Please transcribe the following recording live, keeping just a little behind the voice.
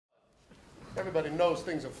Everybody knows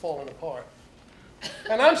things are falling apart.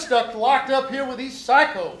 And I'm stuck locked up here with these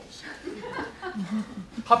psychos.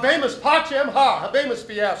 Habemus pacem ha, habemus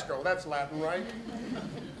fiasco. That's Latin, right?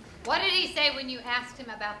 What did he say when you asked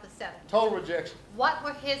him about the 7? Total rejection. What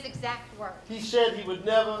were his exact words? He said he would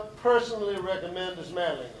never personally recommend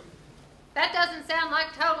dismantling them. That doesn't sound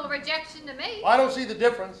like total rejection to me. I don't see the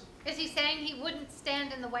difference. Is he saying he wouldn't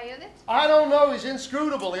stand in the way of it? I don't know. He's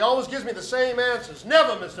inscrutable. He always gives me the same answers.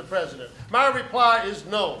 Never, Mr. President. My reply is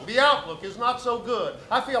no. The outlook is not so good.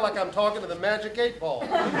 I feel like I'm talking to the magic 8-ball.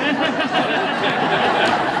 Come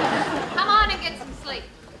on and get some sleep.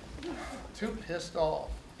 Too pissed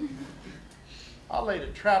off. I laid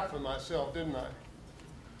a trap for myself, didn't I?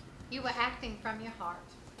 You were acting from your heart.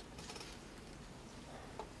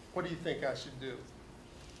 What do you think I should do?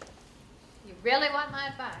 You really want my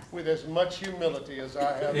advice? With as much humility as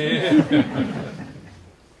I have.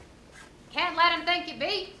 Can't let him think you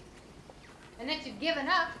beat and that you've given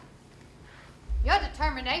up. Your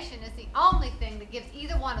determination is the only thing that gives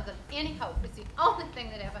either one of them any hope. It's the only thing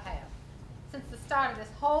that ever have. Since the start of this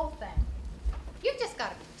whole thing. You've just got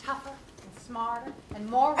to be tougher and smarter and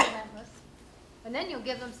more relentless. And then you'll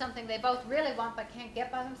give them something they both really want but can't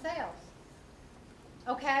get by themselves.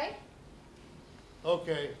 Okay?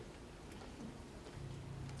 Okay.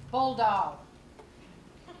 Bulldog.